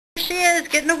She is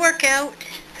getting a workout.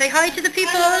 Say hi to the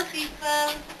people. Hello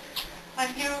people. I'm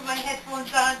here with my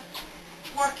headphones on,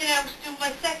 working out, doing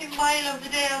my second mile of the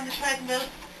day on the treadmill.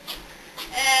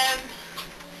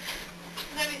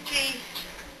 Let me see.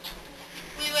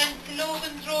 We went to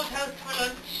Logan's Roadhouse for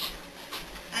lunch,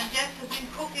 and Jess has been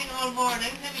cooking all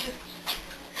morning. Let me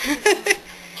just...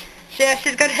 Yeah,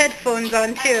 she's got headphones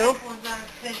on too. Headphones on at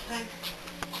the same time.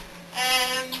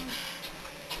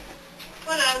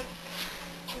 What else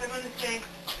was I going to say?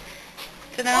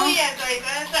 Dunno. Oh yeah, guys,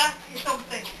 I have to ask you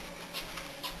something.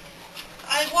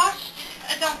 I watched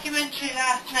a documentary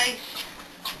last night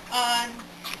on,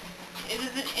 it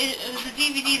was a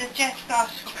DVD that Jess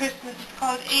got for Christmas. It's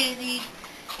called A&E.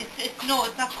 No,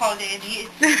 it's not called A&E.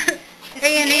 It's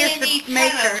A&E is the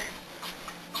maker.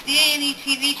 The A&E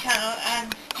TV channel,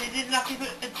 and they did a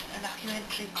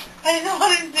documentary. I don't know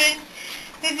what I'm saying.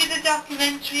 They did a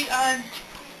documentary on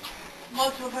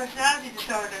multiple personality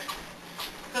disorder.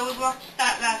 So we watched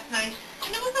that last night,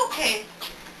 and it was okay.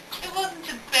 It wasn't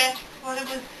the best, but it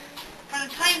was, for the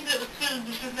time that it was filmed,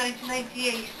 which was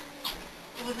 1998,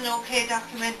 it was an okay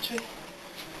documentary.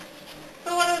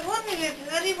 So what I was wondering is,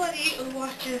 has anybody who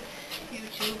watches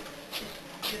YouTube,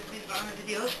 just these random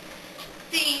videos,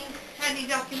 seen any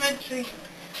documentary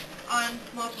on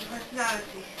multiple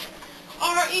personality?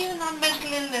 Or even on mental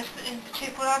illness in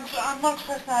particular, on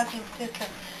multiple personality in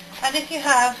particular? And if you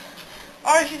have,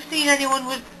 or if you've seen anyone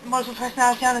with multiple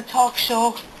personality on a talk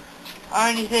show or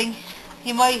anything,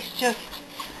 you might just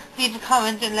leave a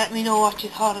comment and let me know what you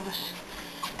thought of it.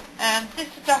 This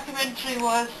documentary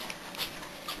was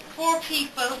 4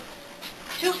 people,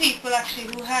 2 people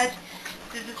actually, who had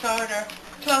the disorder,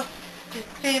 plus the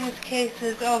famous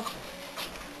cases of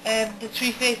the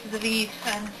 3 Faces of Eve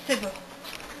and Sybil.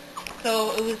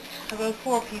 So it was about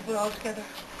 4 people altogether.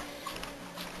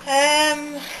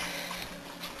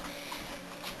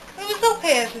 It was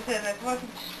okay, as I said. It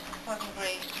wasn't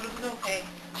great, but it was okay.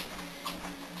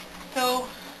 So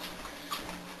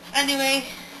anyway,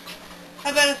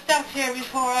 I better stop here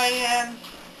before I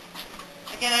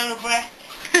get out of breath.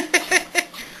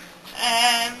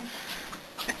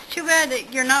 It's too bad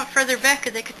that you're not further back,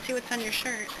 because they could see what's on your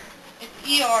shirt. It's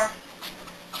Eeyore,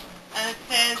 and it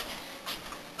says,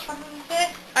 what does it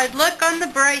say? I'd look on the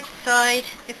bright side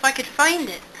if I could find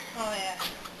it. Oh yeah.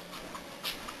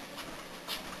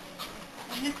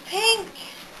 And it's pink.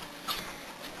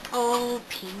 Oh,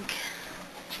 pink.